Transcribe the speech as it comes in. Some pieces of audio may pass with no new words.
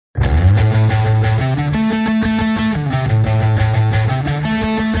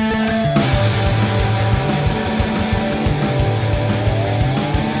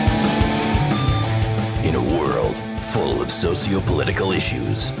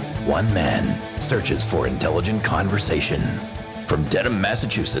voices, one man searches for intelligent conversation. From Dedham,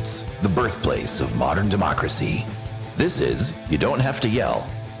 Massachusetts, the birthplace of modern democracy, this is You Don't Have to Yell,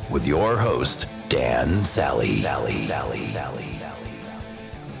 with your host, Dan Sally.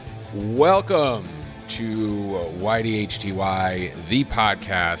 Welcome to YDHTY, the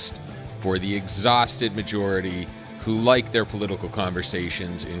podcast for the exhausted majority who like their political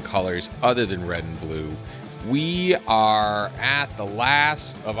conversations in colors other than red and blue. We are at the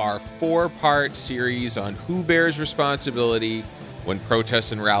last of our four-part series on who bears responsibility when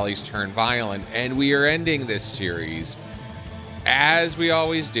protests and rallies turn violent, and we are ending this series, as we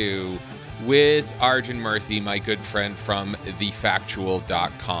always do, with Arjun Murthy, my good friend from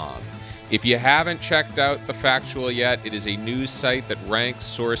thefactual.com. If you haven't checked out The Factual yet, it is a news site that ranks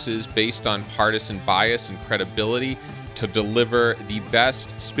sources based on partisan bias and credibility to deliver the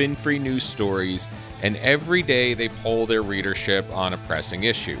best spin-free news stories, and every day they poll their readership on a pressing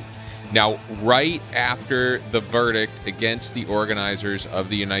issue. Now, right after the verdict against the organizers of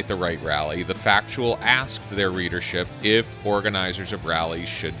the Unite the Right rally, The Factual asked their readership if organizers of rallies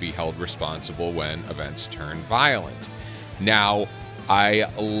should be held responsible when events turn violent. Now, I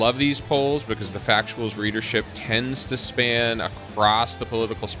love these polls because The Factual's readership tends to span across the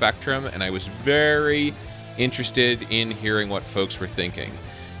political spectrum, and I was very interested in hearing what folks were thinking.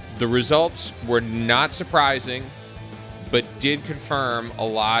 The results were not surprising, but did confirm a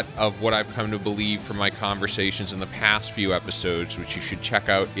lot of what I've come to believe from my conversations in the past few episodes, which you should check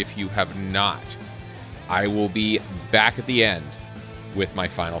out if you have not. I will be back at the end with my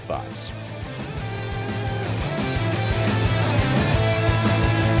final thoughts.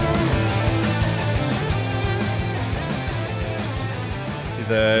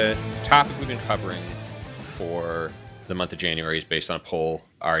 The topic we've been covering for the month of January is based on a poll,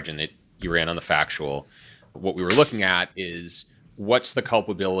 Arjun, that you ran on The Factual. What we were looking at is what's the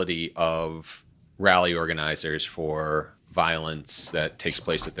culpability of rally organizers for violence that takes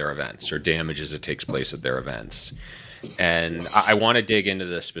place at their events or damages that takes place at their events. And I want to dig into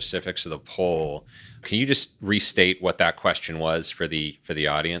the specifics of the poll. Can you just restate what that question was for the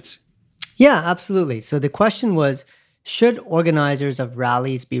audience? Yeah, absolutely. So the question was, should organizers of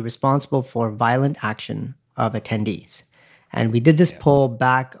rallies be responsible for violent action of attendees? And we did this poll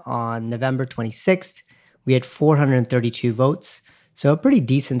back on November 26th. We had 432 votes, so a pretty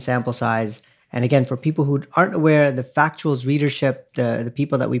decent sample size. And again, for people who aren't aware, The Factual's readership, the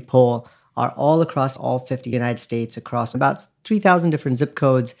people that we poll, are all across all 50 United States, across about 3,000 different zip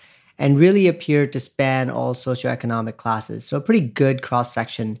codes, and really appear to span all socioeconomic classes. So a pretty good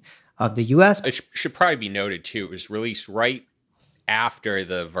cross-section of the U.S. It should probably be noted, too, it was released right after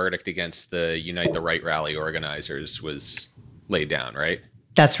the verdict against the Unite the Right rally organizers was laid down, right?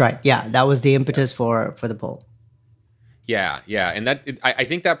 That's right. Yeah, that was the impetus for the poll. Yeah. And I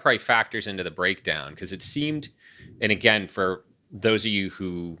think that probably factors into the breakdown because it seemed, and again, for those of you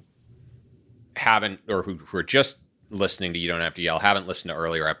who haven't or who are just listening to You Don't Have to Yell, haven't listened to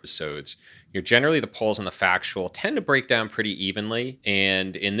earlier episodes, generally the polls on The Factual tend to break down pretty evenly.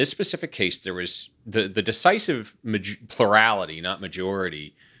 And in this specific case, there was the decisive plurality, not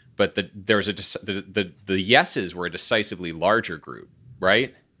majority, but there was the yeses were a decisively larger group.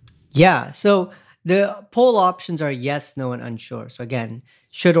 Right? Yeah. So the poll options are yes, no, and unsure. So again,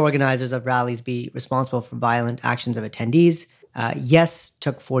 should organizers of rallies be responsible for violent actions of attendees? Yes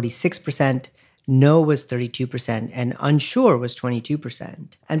took 46%, no was 32%, and unsure was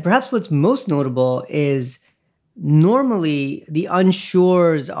 22%. And perhaps what's most notable is normally the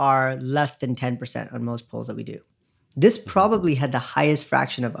unsures are less than 10% on most polls that we do. This probably had the highest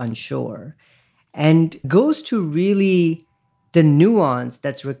fraction of unsure and goes to really the nuance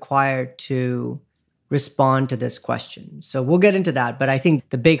that's required to respond to this question. So we'll get into that, but I think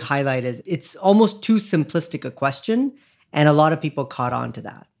the big highlight is it's almost too simplistic a question, and a lot of people caught on to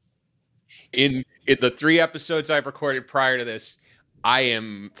that. In the 3 episodes I've recorded prior to this, I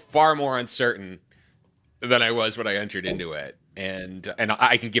am far more uncertain than I was when I entered into it, and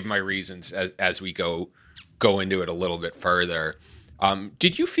I can give my reasons as we go into it a little bit further.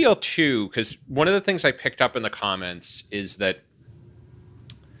 Did you feel too, because one of the things I picked up in the comments is that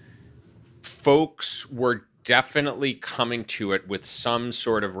folks were definitely coming to it with some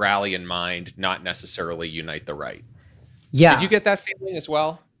sort of rally in mind, not necessarily Unite the Right. Yeah. Did you get that feeling as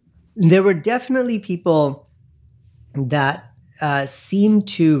well? There were definitely people that seemed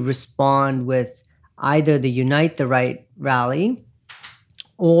to respond with either the Unite the Right rally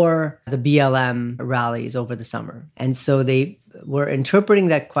or the BLM rallies over the summer. And so they were interpreting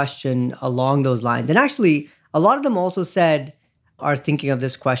that question along those lines. And actually, a lot of them also are thinking of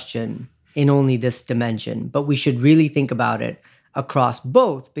this question in only this dimension, but we should really think about it across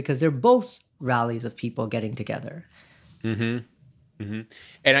both because they're both rallies of people getting together. Mm-hmm. Mm-hmm.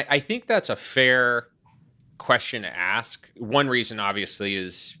 And I think that's a fair question to ask. One reason, obviously,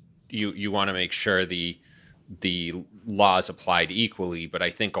 is you want to make sure the laws applied equally, but I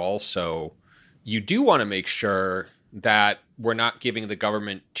think also you do want to make sure that we're not giving the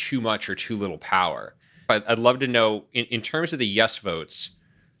government too much or too little power. I'd love to know, in terms of the yes votes,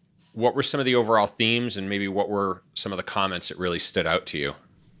 what were some of the overall themes, and maybe what were some of the comments that really stood out to you?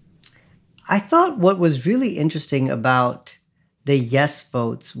 I thought what was really interesting about the yes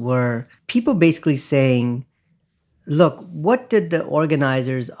votes were people basically saying, look, what did the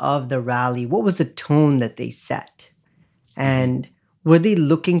organizers of the rally, what was the tone that they set? And were they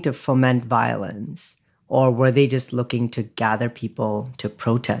looking to foment violence, or were they just looking to gather people to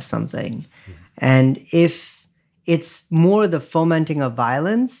protest something? And if it's more the fomenting of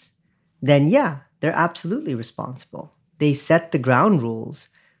violence, then yeah, they're absolutely responsible. They set the ground rules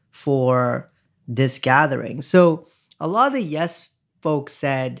for this gathering. So a lot of the yes folks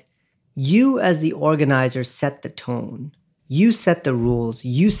said, you as the organizer set the tone, you set the rules,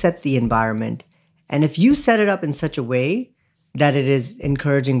 you set the environment. And if you set it up in such a way that it is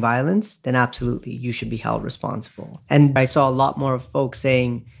encouraging violence, then absolutely you should be held responsible. And I saw a lot more folks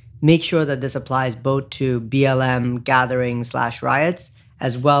saying, make sure that this applies both to BLM gatherings / riots,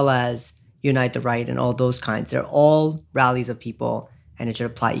 as well as Unite the Right and all those kinds. They're all rallies of people, and it should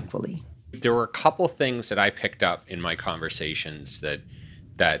apply equally. There were a couple things that I picked up in my conversations that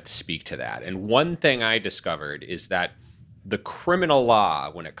speak to that. And one thing I discovered is that the criminal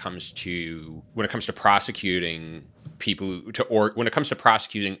law, when it comes to prosecuting when it comes to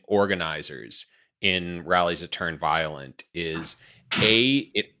prosecuting organizers in rallies that turn violent, is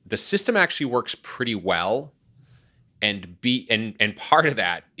the system actually works pretty well, and part of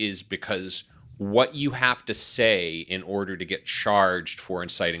that is because what you have to say in order to get charged for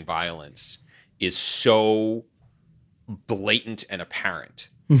inciting violence is so blatant and apparent.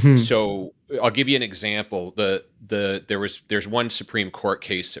 Mm-hmm. So I'll give you an example. There's one Supreme Court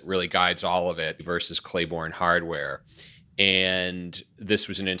case that really guides all of it versus Claiborne Hardware. And this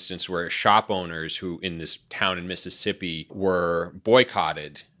was an instance where shop owners who in this town in Mississippi were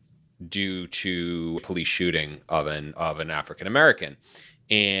boycotted due to police shooting of an African American.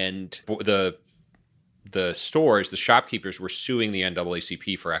 And the shopkeepers were suing the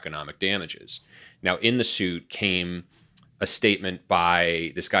NAACP for economic damages. Now, in the suit came a statement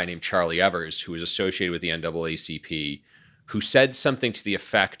by this guy named Charlie Evers, who was associated with the NAACP, who said something to the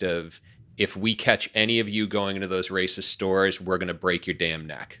effect of, if we catch any of you going into those racist stores, we're going to break your damn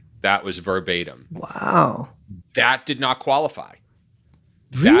neck. That was verbatim. Wow. That did not qualify.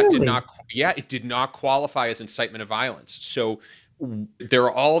 Really? It did not qualify as incitement of violence. So there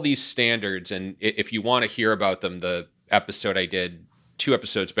are all these standards, and if you want to hear about them, the episode I did 2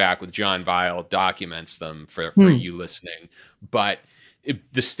 episodes back with John Vile documents them for you listening. But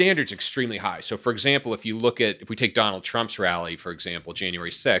the standard's extremely high. So, for example, if we take Donald Trump's rally, for example,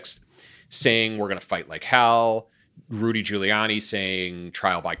 January 6th, saying we're going to fight like hell, Rudy Giuliani saying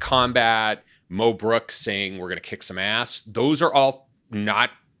trial by combat, Mo Brooks saying we're going to kick some ass, those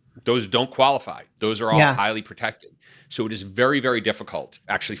don't qualify. Those are all highly protected. So it is very, very difficult to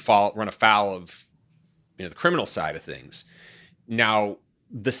actually run afoul of the criminal side of things. Now,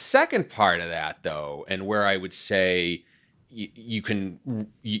 the second part of that, though, and where I would say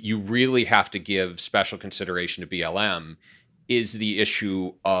you really have to give special consideration to BLM, is the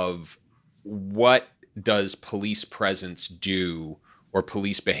issue of what does police presence do or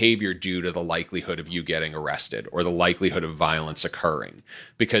police behavior do to the likelihood of you getting arrested or the likelihood of violence occurring?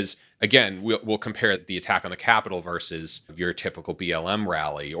 Because, again, we'll compare the attack on the Capitol versus your typical BLM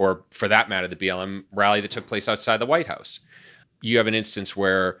rally, or for that matter, the BLM rally that took place outside the White House. You have an instance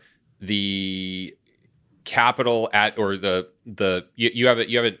where the Capitol you have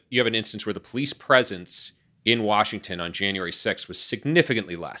an instance where the police presence in Washington on January 6th was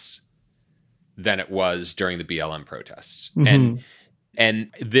significantly less than it was during the BLM protests. Mm-hmm.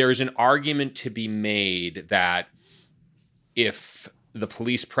 And there's an argument to be made that if the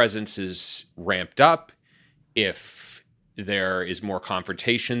police presence is ramped up, if there is more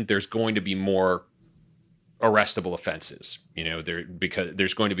confrontation, there's going to be more arrestable offenses, because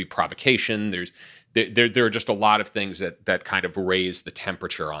there's going to be provocation. There are just a lot of things that kind of raise the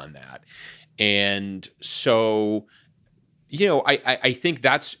temperature on that. And so, I think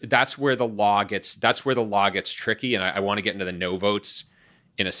that's where the law gets tricky. And I want to get into the no votes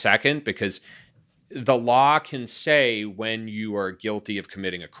in a second, because the law can say when you are guilty of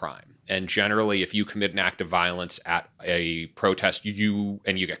committing a crime. And generally, if you commit an act of violence at a protest, you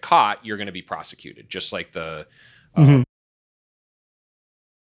get caught, you're going to be prosecuted, just like the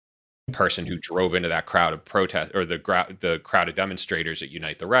person who drove into that crowd of protest or the crowd of demonstrators at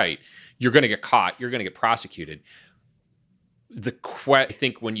Unite the Right, you're going to get caught. You're going to get prosecuted. I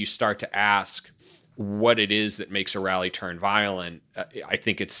think when you start to ask what it is that makes a rally turn violent, I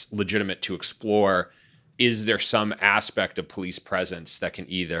think it's legitimate to explore, is there some aspect of police presence that can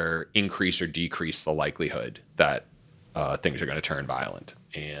either increase or decrease the likelihood that things are going to turn violent?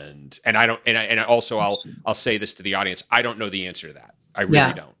 And I'll say this to the audience, I don't know the answer to that. I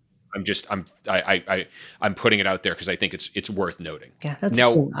really don't. I'm putting it out there because I think it's worth noting. Yeah, that's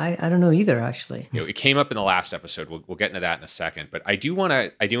interesting. I don't know either, actually. It came up in the last episode. We'll get into that in a second, but I do want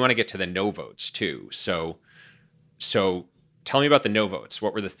to get to the no votes too. So tell me about the no votes.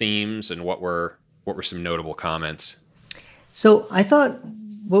 What were the themes and what were some notable comments? So I thought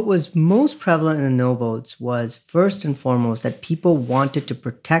what was most prevalent in the no votes was, first and foremost, that people wanted to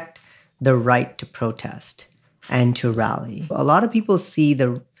protect the right to protest and to rally. A lot of people see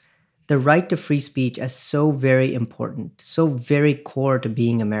the right to free speech as so very important, so very core to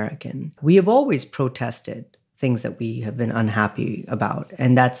being American. We have always protested things that we have been unhappy about,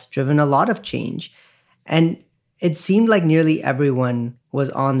 and that's driven a lot of change. And it seemed like nearly everyone was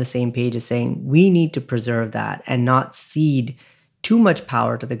on the same page as saying we need to preserve that and not cede too much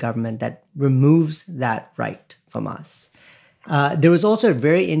power to the government that removes that right from us. There was also a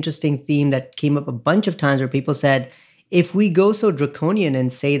very interesting theme that came up a bunch of times where people said, if we go so draconian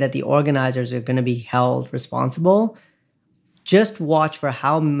and say that the organizers are going to be held responsible, just watch for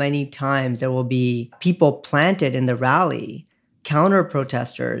how many times there will be people planted in the rally, counter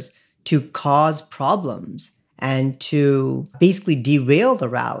protesters, to cause problems and to basically derail the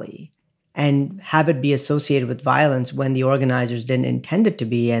rally and have it be associated with violence when the organizers didn't intend it to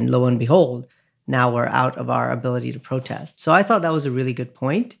be. And lo and behold, now we're out of our ability to protest. So I thought that was a really good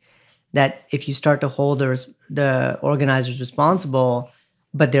point, that if you start to hold the organizers responsible,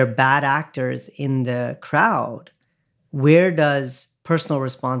 but they're bad actors in the crowd, where does personal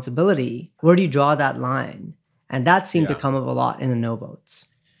responsibility, where do you draw that line? And that seemed to come up a lot in the no votes.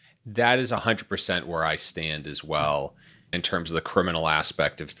 That is 100% where I stand as well in terms of the criminal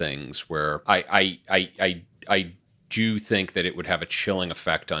aspect of things, where I do think that it would have a chilling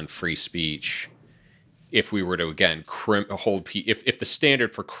effect on free speech if we were to, again, if the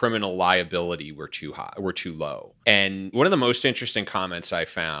standard for criminal liability were too low. And one of the most interesting comments I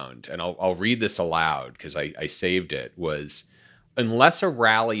found, and I'll read this aloud because I saved it, was, unless a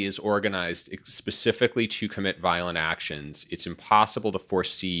rally is organized specifically to commit violent actions, it's impossible to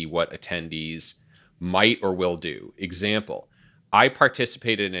foresee what attendees might or will do. Example, I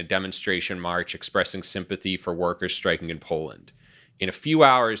participated in a demonstration march expressing sympathy for workers striking in Poland. In a few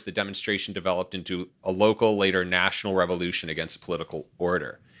hours, the demonstration developed into a local, later national revolution against the political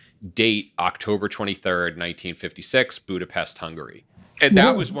order. Date, October 23rd, 1956, Budapest, Hungary. And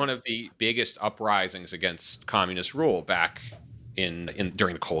that was one of the biggest uprisings against communist rule back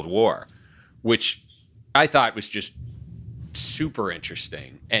during the Cold War, which I thought was just super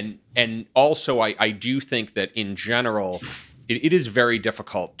interesting. And also, I do think that in general, it is very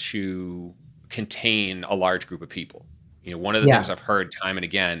difficult to contain a large group of people. You know, one of the things I've heard time and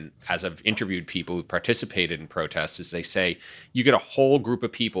again, as I've interviewed people who participated in protests, is they say you get a whole group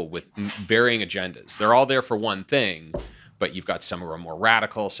of people with varying agendas. They're all there for one thing, but you've got some who are more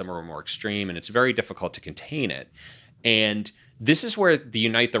radical, some who are more extreme, and it's very difficult to contain it. And this is where the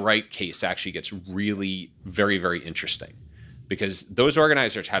Unite the Right case actually gets really very, very interesting, because those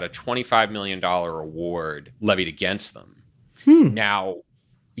organizers had a $25 million award levied against them. Now,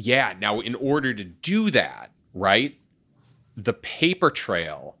 in order to do that, right, the paper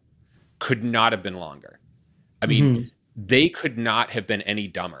trail could not have been longer. I mean, they could not have been any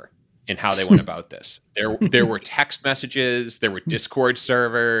dumber in how they went about this. There were text messages, there were Discord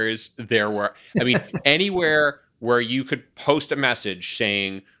servers, anywhere where you could post a message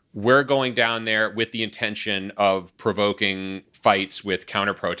saying, we're going down there with the intention of provoking fights with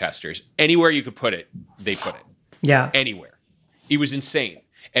counter protesters. Anywhere you could put it, they put it. Yeah. Anywhere. It was insane.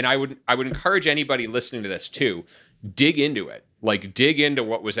 And I would encourage anybody listening to this too, dig into it. Like, dig into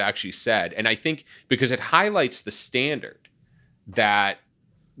what was actually said. And I think because it highlights the standard that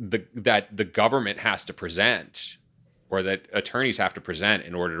the government has to present, or that attorneys have to present,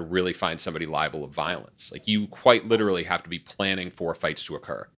 in order to really find somebody liable of violence. Like, you quite literally have to be planning for fights to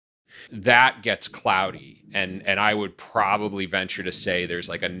occur. That gets cloudy, and I would probably venture to say there's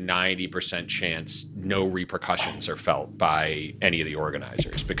like a 90% chance no repercussions are felt by any of the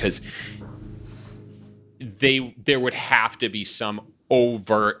organizers, because there would have to be some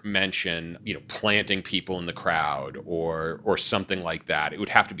overt mention, planting people in the crowd or something like that. It would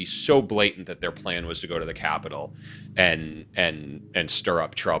have to be so blatant that their plan was to go to the Capitol and stir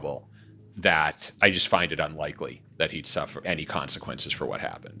up trouble that I just find it unlikely that he'd suffer any consequences for what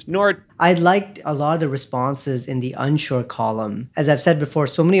happened. Nor I liked a lot of the responses in the unsure column. As I've said before,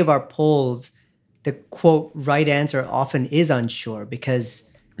 so many of our polls, the quote right answer often is unsure because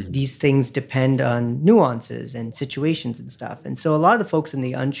these things depend on nuances and situations and stuff. And so a lot of the folks in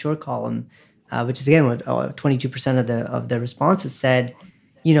the unsure column, which is again what 22% of the responses said,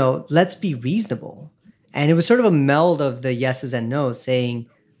 let's be reasonable. And it was sort of a meld of the yeses and nos saying,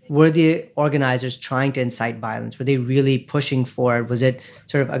 were the organizers trying to incite violence? Were they really pushing for it? Was it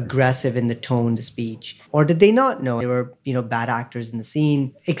sort of aggressive in the tone to speech? Or did they not know? They were, bad actors in the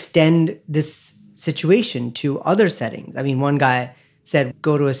scene. Extend this situation to other settings. I mean, one guy said,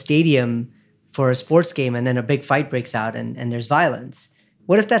 go to a stadium for a sports game and then a big fight breaks out and there's violence.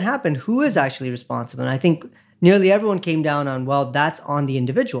 What if that happened? Who is actually responsible? And I think nearly everyone came down on, well, that's on the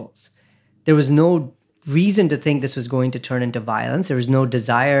individuals. There was no reason to think this was going to turn into violence. There was no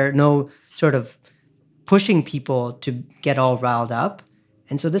desire, no sort of pushing people to get all riled up.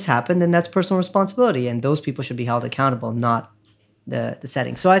 And so this happened, and that's personal responsibility. And those people should be held accountable, not the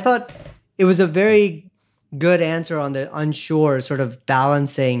setting. So I thought it was a very good answer on the unsure, sort of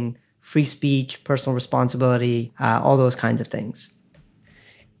balancing free speech, personal responsibility, all those kinds of things.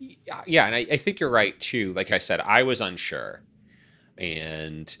 Yeah, and I think you're right, too. Like I said, I was unsure.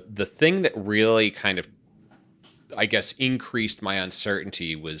 And the thing that really kind of, I guess, increased my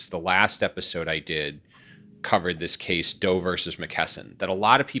uncertainty was the last episode I did covered this case, Doe versus McKesson, that a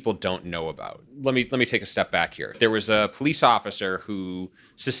lot of people don't know about. Let me take a step back here. There was a police officer who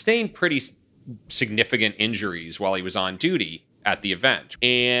sustained pretty significant injuries while he was on duty at the event.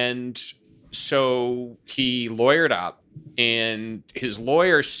 And so he lawyered up, and his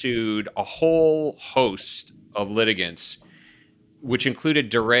lawyer sued a whole host of litigants, which included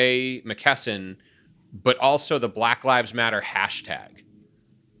DeRay McKesson, but also the Black Lives Matter hashtag.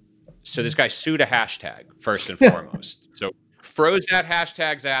 So this guy sued a hashtag, first and foremost. So froze that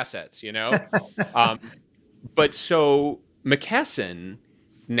hashtag's assets, But so McKesson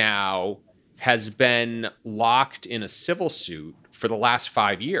now has been locked in a civil suit for the last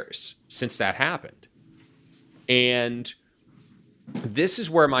 5 years since that happened. And this is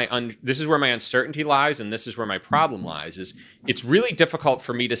where my uncertainty lies, and this is where my problem lies. Is it's really difficult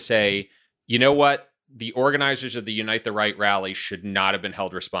for me to say, you know what, the organizers of the Unite the Right rally should not have been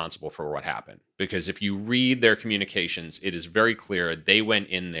held responsible for what happened. Because if you read their communications, it is very clear they went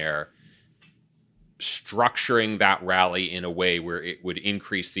in there structuring that rally in a way where it would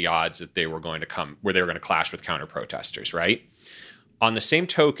increase the odds that they were going to clash with counter protesters, right? On the same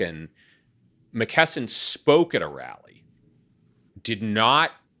token, McKesson spoke at a rally, did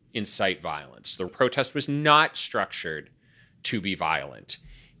not incite violence. The protest was not structured to be violent.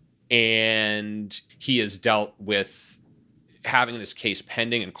 And he has dealt with having this case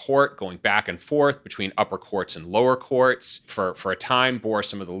pending in court, going back and forth between upper courts and lower courts for a time, bore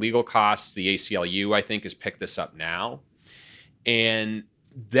some of the legal costs. The ACLU, I think, has picked this up now. And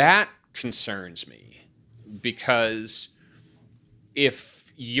that concerns me, because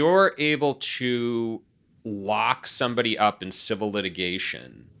if you're able to lock somebody up in civil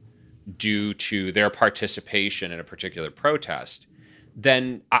litigation due to their participation in a particular protest,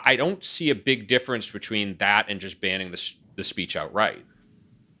 then I don't see a big difference between that and just banning the speech outright.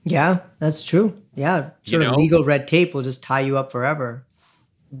 Yeah, that's true. Yeah, sort of legal red tape will just tie you up forever.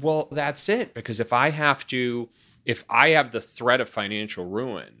 Well, that's it. Because if I have the threat of financial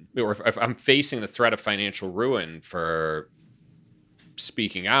ruin, or if I'm facing the threat of financial ruin for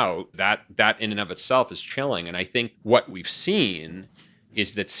speaking out, that in and of itself is chilling. And I think what we've seen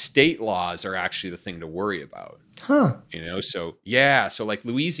is that state laws are actually the thing to worry about. Huh. So like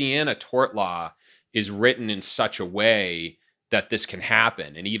Louisiana tort law is written in such a way that this can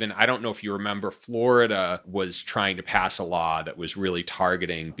happen. And even, I don't know if you remember, Florida was trying to pass a law that was really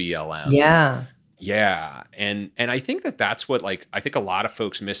targeting BLM. Yeah. Yeah. And I think that's what, I think a lot of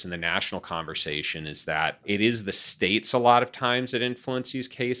folks miss in the national conversation, is that it is the states a lot of times that influence these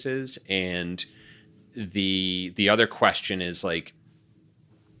cases. And the other question is a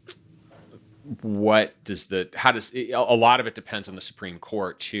lot of it depends on the Supreme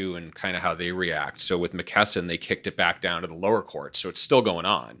Court too, and kind of how they react. So with McKesson, they kicked it back down to the lower courts, so it's still going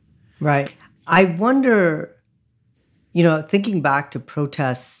on. Right. I wonder, thinking back to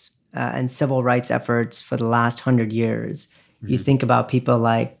protests and civil rights efforts for the last 100 years, you think about people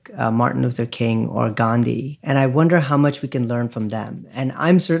like Martin Luther King or Gandhi, and I wonder how much we can learn from them. And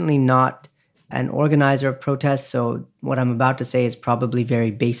I'm certainly not an organizer of protests, so what I'm about to say is probably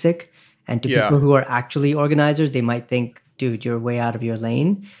very basic. And to people who are actually organizers, they might think, dude, you're way out of your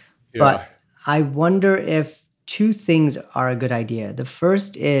lane. Yeah. But I wonder if two things are a good idea. The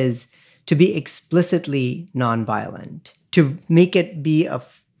first is to be explicitly nonviolent, to make it be a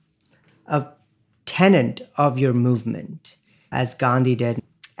tenet of your movement, as Gandhi did.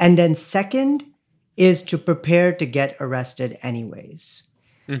 And then second is to prepare to get arrested anyways.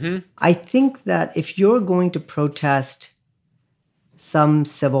 I think that if you're going to protest some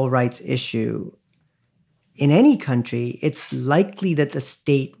civil rights issue in any country, it's likely that the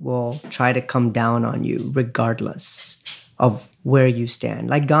state will try to come down on you regardless of where you stand.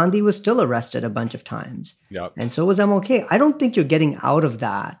 Like Gandhi was still arrested a bunch of times. Yep. And so was MLK. I don't think you're getting out of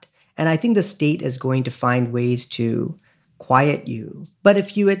that. And I think the state is going to find ways to quiet you. But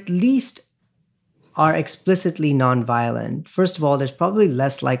if you at least are explicitly nonviolent, first of all, there's probably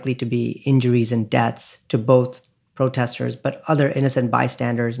less likely to be injuries and deaths to both protesters, but other innocent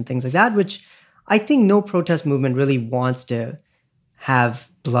bystanders and things like that, which I think no protest movement really wants to have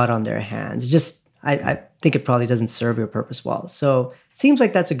blood on their hands. I think it probably doesn't serve your purpose well. So it seems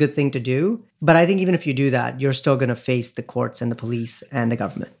like that's a good thing to do. But I think even if you do that, you're still going to face the courts and the police and the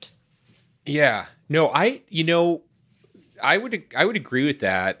government. Yeah. No, I would agree with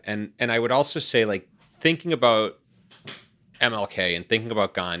that, and I would also say, like, thinking about MLK and thinking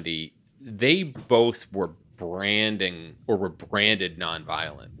about Gandhi, they both were branded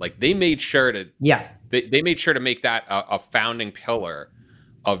nonviolent. Like they made sure to they made sure to make that a founding pillar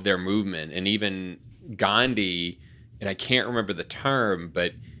of their movement. And even Gandhi, and I can't remember the term,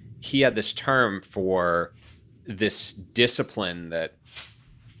 but he had this term for this discipline that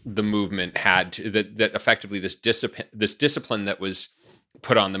the movement had that effectively this discipline that was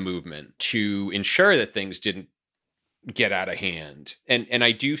put on the movement to ensure that things didn't get out of hand. And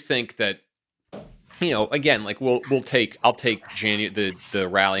I do think that, again, like I'll take the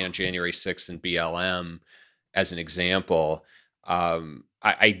rally on January 6th in BLM as an example.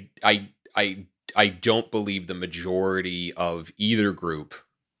 I don't believe the majority of either group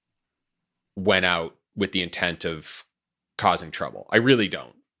went out with the intent of causing trouble. I really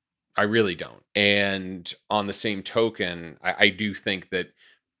don't. And on the same token, I do think that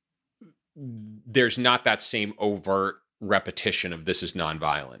there's not that same overt repetition of this is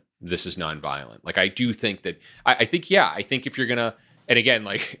nonviolent. Like, I do think that, I think if you're going to, and again,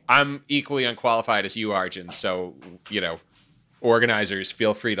 like, I'm equally unqualified as you, Arjun. So, organizers,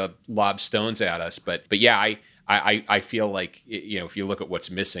 feel free to lob stones at us. But yeah, I feel like, if you look at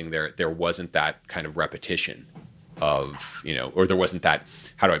what's missing there wasn't that kind of repetition of, or there wasn't that,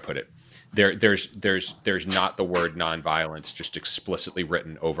 how do I put it? There's not the word nonviolence just explicitly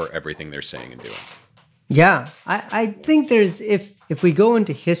written over everything they're saying and doing. Yeah, I think there's, if we go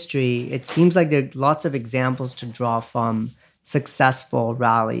into history, it seems like there are lots of examples to draw from successful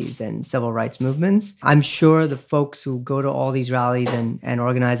rallies and civil rights movements. I'm sure the folks who go to all these rallies and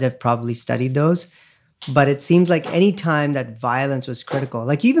organize have probably studied those. But it seems like any time that violence was critical,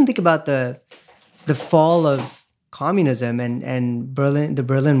 like you even think about the fall of communism and the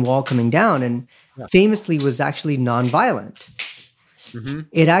Berlin Wall coming down, and famously was actually nonviolent. Mm-hmm.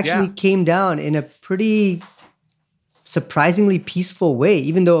 It actually came down in a pretty surprisingly peaceful way,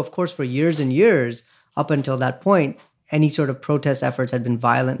 even though, of course, for years and years up until that point, any sort of protest efforts had been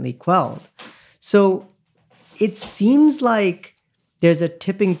violently quelled. So it seems like there's a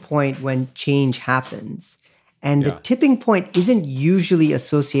tipping point when change happens. And the tipping point isn't usually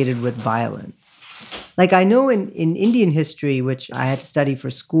associated with violence. Like I know in Indian history, which I had to study for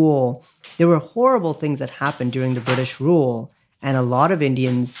school, there were horrible things that happened during the British rule, and a lot of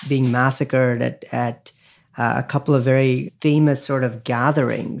Indians being massacred at a couple of very famous sort of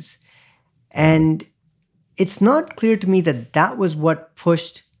gatherings. And it's not clear to me that that was what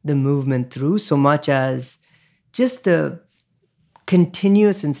pushed the movement through so much as just the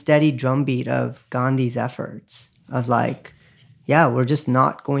continuous and steady drumbeat of Gandhi's efforts of like, yeah, we're just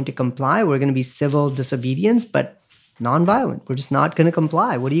not going to comply. We're going to be civil disobedience, but nonviolent. We're just not going to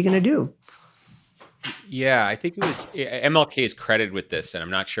comply. What are you going to do? Yeah, I think it was MLK is credited with this, and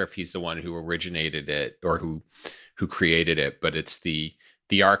I'm not sure if he's the one who originated it or who created it, but it's the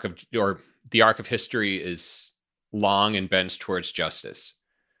arc of history is long and bends towards justice.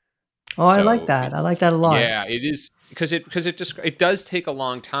 Oh, so, I like that. I like that a lot. Yeah, it is because it does take a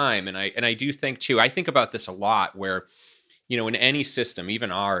long time, and I do think too. I think about this a lot where, in any system,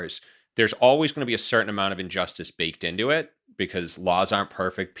 even ours, there's always going to be a certain amount of injustice baked into it because laws aren't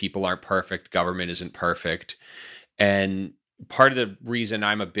perfect, people aren't perfect, government isn't perfect. And part of the reason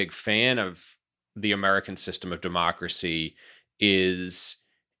I'm a big fan of the American system of democracy is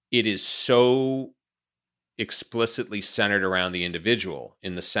it is so explicitly centered around the individual,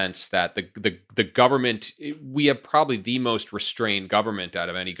 in the sense that the government, we have probably the most restrained government out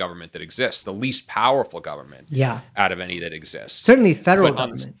of any government that exists, the least powerful government out of any that exists. Certainly federal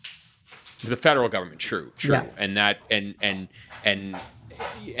government. The federal government, true, Yeah. and that and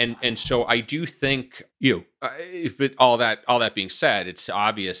so I do think but all that being said, it's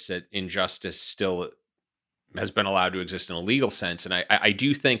obvious that injustice still has been allowed to exist in a legal sense, and I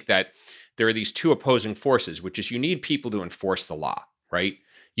do think that there are these two opposing forces, which is you need people to enforce the law, right?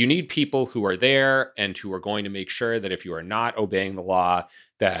 You need people who are there and who are going to make sure that if you are not obeying the law,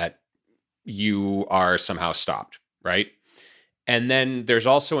 that you are somehow stopped, right? And then there's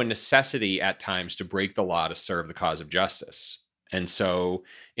also a necessity at times to break the law to serve the cause of justice. And so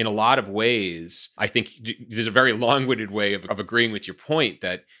in a lot of ways, I think there's a very long-winded way of agreeing with your point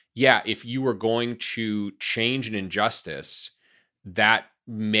that, yeah, if you are going to change an injustice, that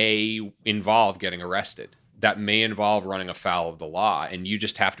may involve getting arrested. That may involve running afoul of the law, and you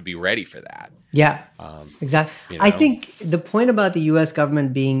just have to be ready for that. Yeah, exactly. I think the point about the U.S.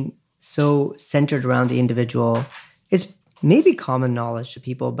 government being so centered around the individual is maybe common knowledge to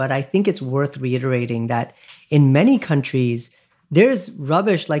people, but I think it's worth reiterating that in many countries, there's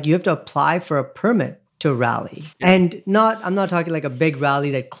rubbish like you have to apply for a permit to rally. Yeah. And I'm not talking like a big rally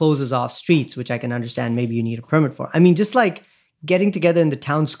that closes off streets, which I can understand maybe you need a permit for. I mean, just like getting together in the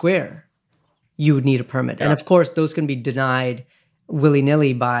town square, you would need a permit. Yeah. And of course, those can be denied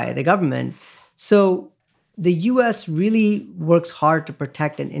willy-nilly by the government. So the US really works hard to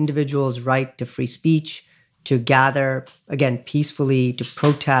protect an individual's right to free speech, to gather, again, peacefully, to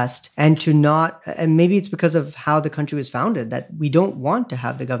protest, and to not, and maybe it's because of how the country was founded, that we don't want to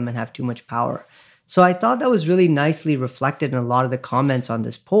have the government have too much power. So I thought that was really nicely reflected in a lot of the comments on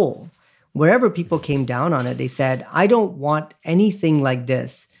this poll. Wherever people came down on it, they said, I don't want anything like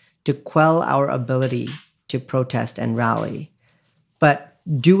this to quell our ability to protest and rally, but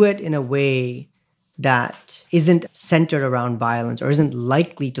do it in a way that isn't centered around violence or isn't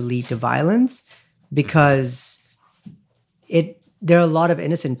likely to lead to violence, because there are a lot of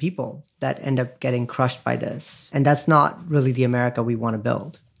innocent people that end up getting crushed by this. And that's not really the America we want to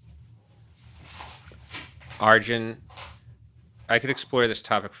build. Arjun, I could explore this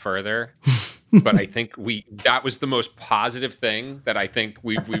topic further, but I think that was the most positive thing that I think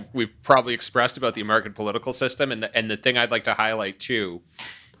we've probably expressed about the American political system. And the thing I'd like to highlight too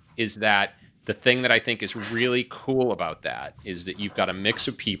is that the thing that I think is really cool about that is that you've got a mix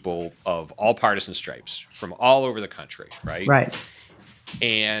of people of all partisan stripes from all over the country, right? Right.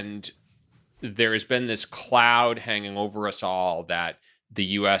 And there has been this cloud hanging over us all that the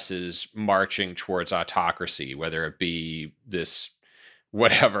U.S. is marching towards autocracy, whether it be this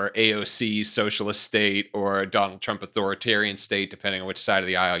whatever AOC socialist state or a Donald Trump authoritarian state, depending on which side of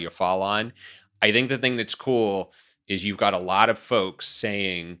the aisle you fall on. I think the thing that's cool is you've got a lot of folks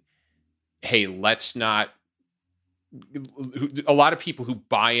saying, hey, let's not, a lot of people who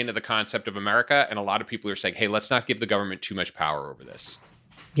buy into the concept of America, and a lot of people are saying, hey, let's not give the government too much power over this.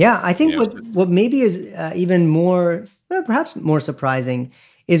 Yeah, I think what maybe is even more, perhaps more surprising,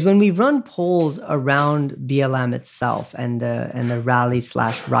 is when we run polls around BLM itself and the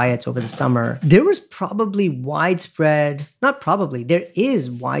rally/riots over the summer, there was there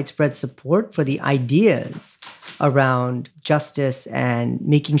is widespread support for the ideas around justice and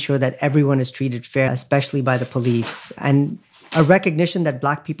making sure that everyone is treated fair, especially by the police, and a recognition that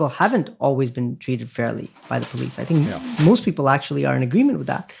Black people haven't always been treated fairly by the police. I think most people actually are in agreement with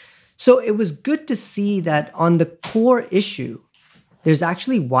that. So it was good to see that on the core issue, there's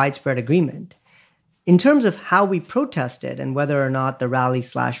actually widespread agreement. In terms of how we protested and whether or not the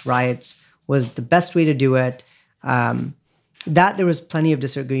rally/riots was the best way to do it, that there was plenty of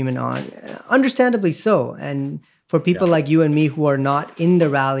disagreement on, understandably so. And for people like you and me who are not in the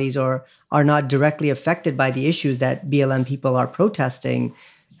rallies or are not directly affected by the issues that BLM people are protesting,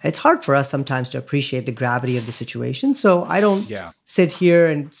 it's hard for us sometimes to appreciate the gravity of the situation. So I don't sit here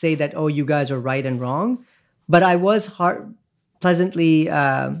and say that, oh, you guys are right and wrong. But I was pleasantly,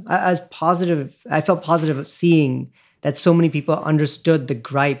 I felt positive of seeing that so many people understood the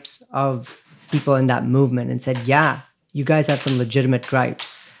gripes of people in that movement and said, yeah, you guys have some legitimate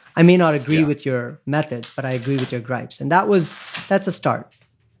gripes. I may not agree with your methods, but I agree with your gripes. And that's a start.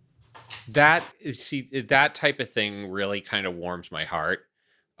 That type of thing really kind of warms my heart,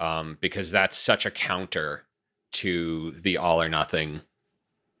 because that's such a counter to the all or nothing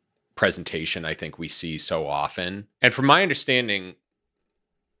presentation I think we see so often. And from my understanding,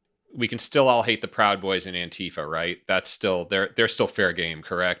 we can still all hate the Proud Boys and Antifa, right? That's still, they're still fair game,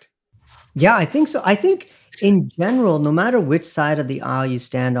 correct? Yeah, I think so. I think in general, no matter which side of the aisle you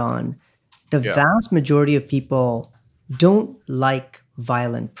stand on, the vast majority of people don't like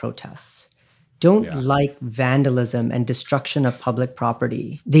violent protests, don't like vandalism and destruction of public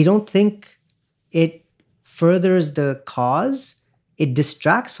property. They don't think it furthers the cause it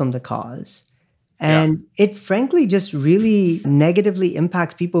distracts from the cause. And it frankly just really negatively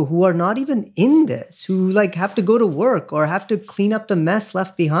impacts people who are not even in this, who like have to go to work or have to clean up the mess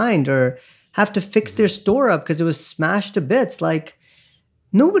left behind or have to fix their store up because it was smashed to bits. Like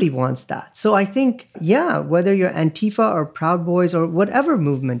nobody wants that. So I think, whether you're Antifa or Proud Boys or whatever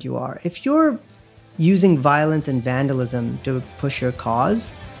movement you are, if you're using violence and vandalism to push your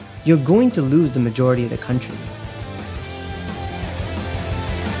cause, you're going to lose the majority of the country.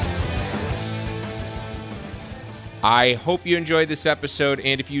 I hope you enjoyed this episode,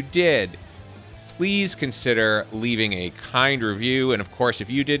 and if you did, please consider leaving a kind review. And of course, if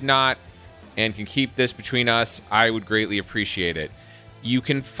you did not and can keep this between us, I would greatly appreciate it. You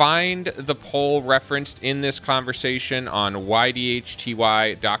can find the poll referenced in this conversation on ydhty.com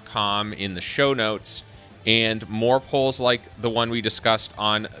in the show notes, and more polls like the one we discussed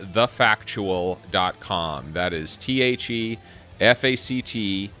on thefactual.com. That is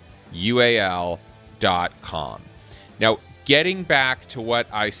thefactual.com. Now, getting back to what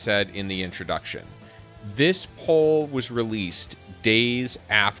I said in the introduction, this poll was released days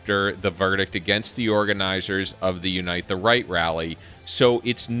after the verdict against the organizers of the Unite the Right rally, so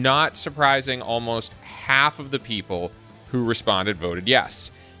it's not surprising almost half of the people who responded voted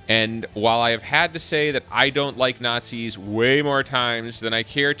yes. And while I have had to say that I don't like Nazis way more times than I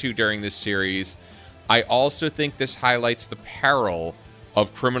care to during this series, I also think this highlights the peril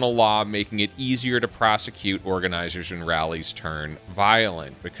of criminal law making it easier to prosecute organizers when rallies turn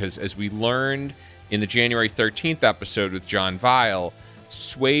violent. Because as we learned in the January 13th episode with John Weil,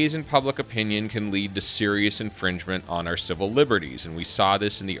 sways in public opinion can lead to serious infringement on our civil liberties. And we saw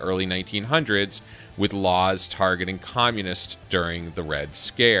this in the early 1900s with laws targeting communists during the Red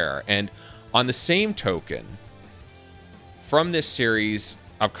Scare. And on the same token, from this series,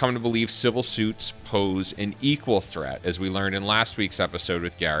 I've come to believe civil suits pose an equal threat, as we learned in last week's episode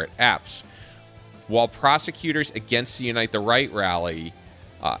with Garrett Epps. While prosecutors against the Unite the Right rally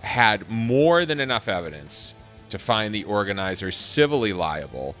had more than enough evidence to find the organizers civilly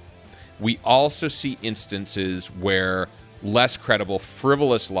liable, we also see instances where less credible,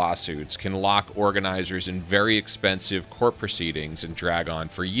 frivolous lawsuits can lock organizers in very expensive court proceedings and drag on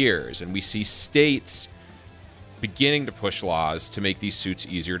for years. And we see states beginning to push laws to make these suits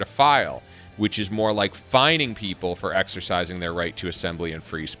easier to file, which is more like fining people for exercising their right to assembly and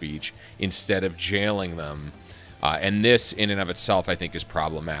free speech instead of jailing them. And this, in and of itself, I think is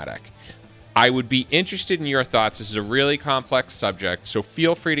problematic. I would be interested in your thoughts. This is a really complex subject, so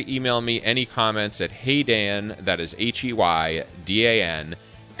feel free to email me any comments at heydan, that is HEYDAN,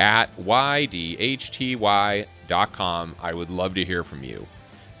 at ydhty.com. I would love to hear from you.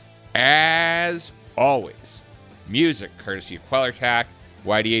 As always, music courtesy of Quellertac,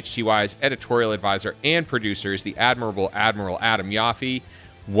 YDHTY's editorial advisor and producer is the admirable Admiral Adam Yaffe.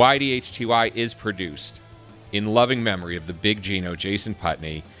 YDHTY is produced in loving memory of the big Gino, Jason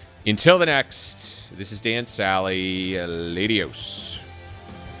Putney. Until the next, this is Dan Sally. Ladios.